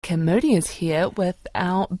Kim Moodie is here with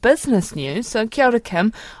our business news. So kia ora,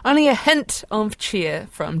 Kim. Only a hint of cheer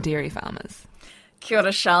from dairy farmers. Kia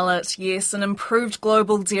ora, Charlotte. Yes, an improved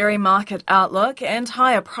global dairy market outlook and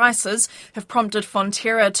higher prices have prompted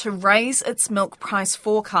Fonterra to raise its milk price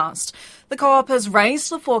forecast. The co-op has raised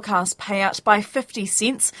the forecast payout by 50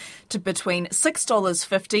 cents to between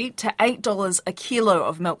 $6.50 to $8 a kilo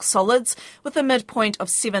of milk solids, with a midpoint of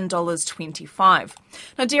 $7.25.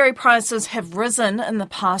 Now, dairy prices have risen in the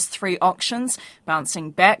past three auctions,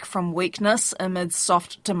 bouncing back from weakness amid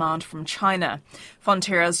soft demand from China.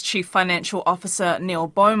 Fonterra's Chief Financial Officer Neil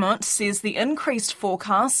Beaumont says the increased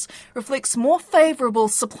forecast reflects more favourable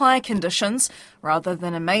supply conditions rather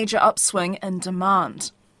than a major upswing in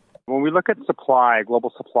demand. When we look at supply,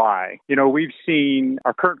 global supply, we've seen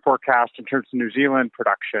our current forecast in terms of New Zealand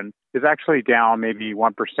production is actually down maybe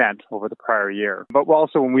 1% over the prior year. But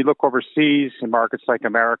also when we look overseas in markets like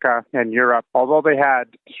America and Europe, although they had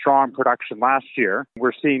strong production last year,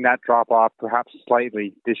 we're seeing that drop off perhaps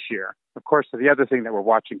slightly this year. Of course, the other thing that we're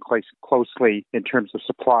watching closely in terms of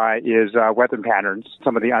supply is weather patterns,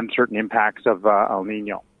 some of the uncertain impacts of El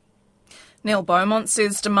Nino. Neil Beaumont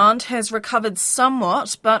says demand has recovered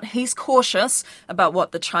somewhat, but he's cautious about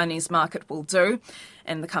what the Chinese market will do,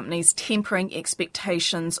 and the company's tempering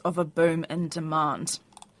expectations of a boom in demand.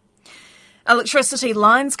 Electricity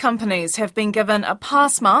lines companies have been given a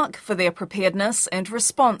pass mark for their preparedness and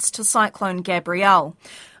response to Cyclone Gabrielle.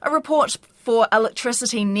 A report for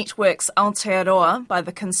Electricity Networks Aotearoa by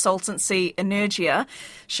the consultancy Energia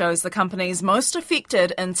shows the companies most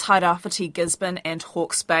affected in Tairāwhiti, Gisborne and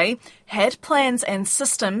Hawke's Bay had plans and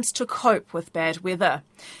systems to cope with bad weather.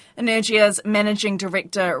 Energia's Managing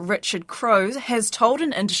Director Richard Crowe has told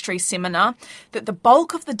an industry seminar that the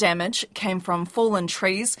bulk of the damage came from fallen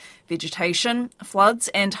trees, vegetation, floods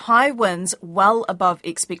and high winds well above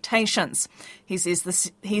expectations. He says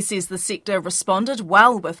the sector responded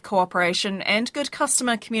well with cooperation and good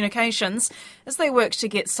customer communications as they worked to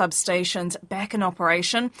get substations back in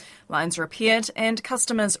operation, lines repaired and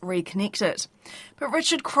customers reconnected. But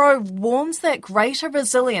Richard Crowe warns that greater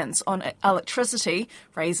resilience on electricity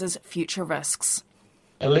raises future risks.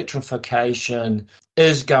 Electrification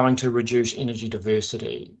is going to reduce energy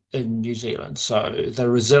diversity in New Zealand. So the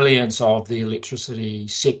resilience of the electricity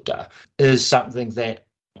sector is something that,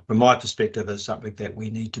 from my perspective, is something that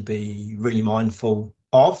we need to be really mindful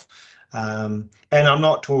of. And I'm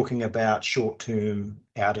not talking about short-term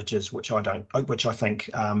outages, which I think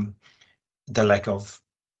the lack of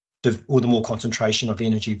or the more concentration of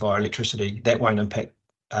energy via electricity, that won't impact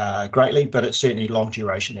greatly, but it's certainly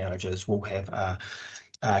long-duration outages will have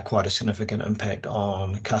quite a significant impact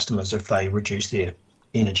on customers if they reduce their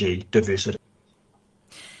energy diversity.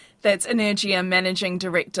 That's Energia Managing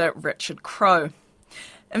Director Richard Crowe.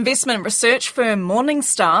 Investment research firm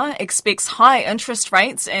Morningstar expects high interest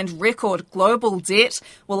rates and record global debt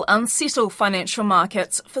will unsettle financial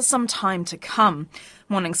markets for some time to come.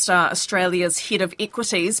 Morningstar Australia's head of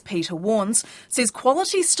equities, Peter Warnes, says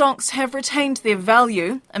quality stocks have retained their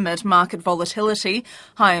value amid market volatility,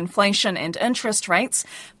 high inflation and interest rates,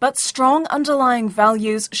 but strong underlying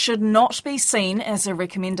values should not be seen as a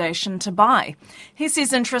recommendation to buy. He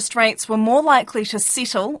says interest rates were more likely to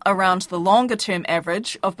settle around the longer-term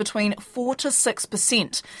average of between 4 to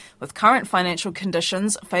 6%, with current financial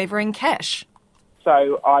conditions favouring cash.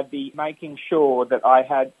 So I'd be making sure that I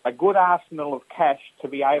had a good arsenal of cash to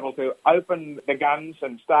be able to open the guns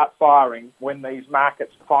and start firing when these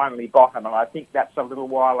markets finally bottom, and I think that's a little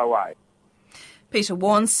while away. Peter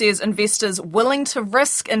Warnes says investors willing to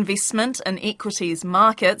risk investment in equities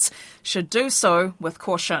markets should do so with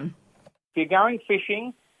caution. If you're going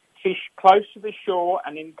fishing, fish close to the shore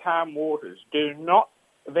and in calm waters. Do not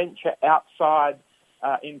venture outside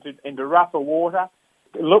into rougher water.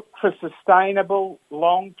 Look for sustainable,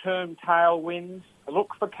 long-term tailwinds. Look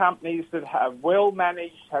for companies that have well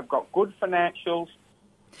managed, have got good financials.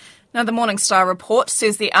 Now, the Morningstar report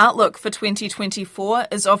says the outlook for 2024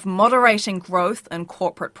 is of moderating growth in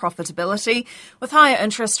corporate profitability, with higher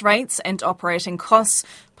interest rates and operating costs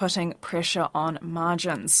putting pressure on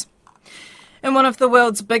margins. And one of the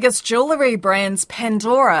world's biggest jewellery brands,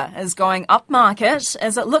 Pandora, is going upmarket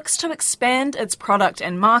as it looks to expand its product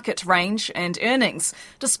and market range and earnings,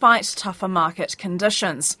 despite tougher market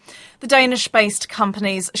conditions. The Danish-based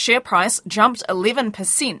company's share price jumped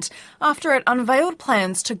 11% after it unveiled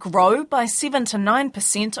plans to grow by 7 to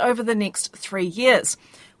 9% over the next 3 years,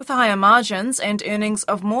 with higher margins and earnings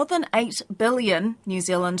of more than 8 billion New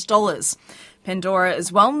Zealand dollars. Pandora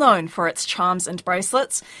is well known for its charms and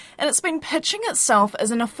bracelets, and it's been pitching itself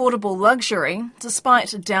as an affordable luxury despite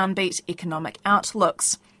downbeat economic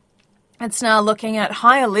outlooks. It's now looking at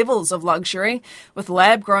higher levels of luxury with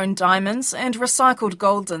lab-grown diamonds and recycled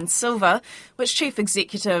gold and silver, which Chief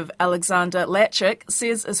Executive Alexander Lachik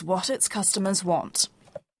says is what its customers want.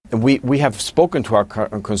 We have spoken to our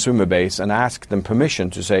consumer base and asked them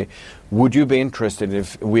permission to say, would you be interested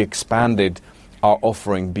if we expanded our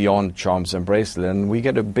offering beyond charms and bracelet? And we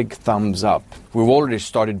get a big thumbs up. We've already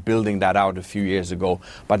started building that out a few years ago,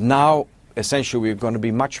 but now essentially we're going to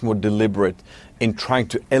be much more deliberate in trying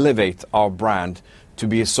to elevate our brand to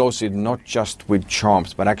be associated not just with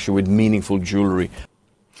charms, but actually with meaningful jewellery.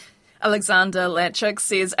 Alexander Lachik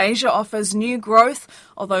says Asia offers new growth,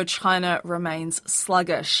 although China remains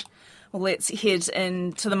sluggish. Well, let's head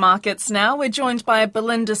into the markets now. We're joined by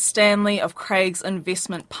Belinda Stanley of Craig's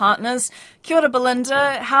Investment Partners. Kia ora,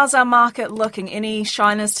 Belinda. How's our market looking? Any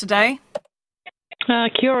shiners today?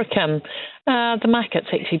 Kia ora, Kim. The market's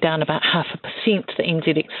actually down about 0.5%. The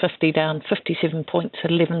NZX 50 down 57 points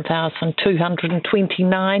at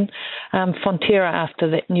 11,229. Fonterra, after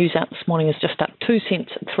that news out this morning, is just up 2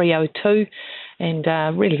 cents at 3.02. And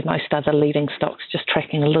really most other leading stocks just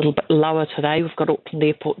tracking a little bit lower today. We've got Auckland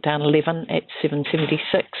Airport down 11 at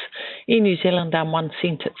 7.76. Air New Zealand down 1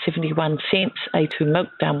 cent at 71 cents. A2 Milk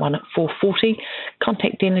down 1 at 4.40.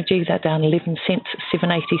 Contact Energy, they're down 11 cents at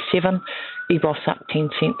 7.87. EBOS up 10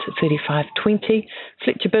 cents at 35.20.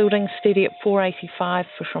 Fletcher Building steady at 4.85.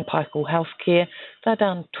 Fisher & Paykel Healthcare, they're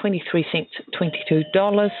down 23 cents at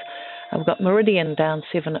 $22. We've got Meridian down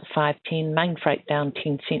 7 at 5.10, Main Freight down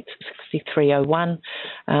 10 cents at 63.01,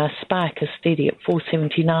 Spark is steady at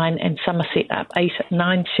 4.79, and Somerset up 8 at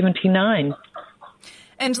 9.79.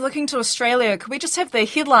 And looking to Australia, could we just have the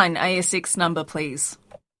headline ASX number, please?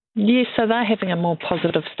 Yes, so they're having a more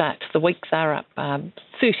positive start to the week. They're up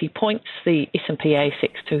 30 points, the S&P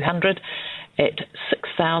ASX 200 at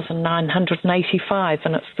 6,985,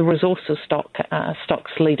 and it's the resources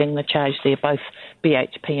stocks leading the charge there, both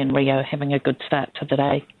BHP and Rio having a good start to the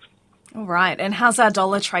day. All right, and how's our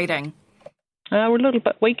dollar trading? We're a little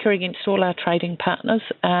bit weaker against all our trading partners.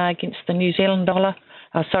 Against the New Zealand dollar,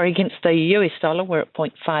 against the US dollar, we're at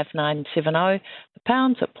 0.5970. The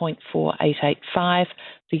pound's at 0.4885.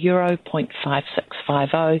 The euro,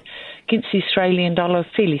 0.5650. Against the Australian dollar,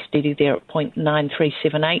 fairly steady there at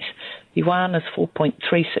 0.9378. The yuan is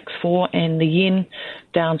 4.364, and the yen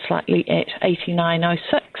down slightly at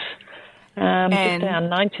 89.06. Down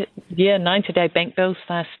 90-day bank bills,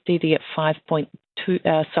 they're steady at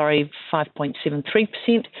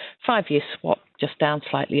 5.73%. 5-year swap just down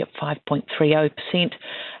slightly at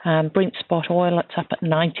 5.30%. Brent spot oil, it's up at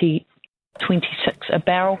 90.26 a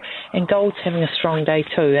barrel, and gold's having a strong day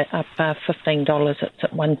too, up $15. It's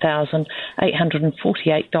at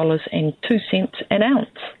 $1,848.02 an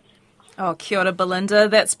ounce. Oh, kia ora, Belinda.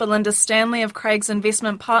 That's Belinda Stanley of Craig's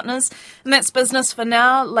Investment Partners. And that's business for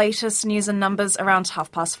now. Latest news and numbers around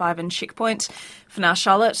 5:30 in Checkpoint. For now,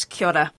 Charlotte, kia ora.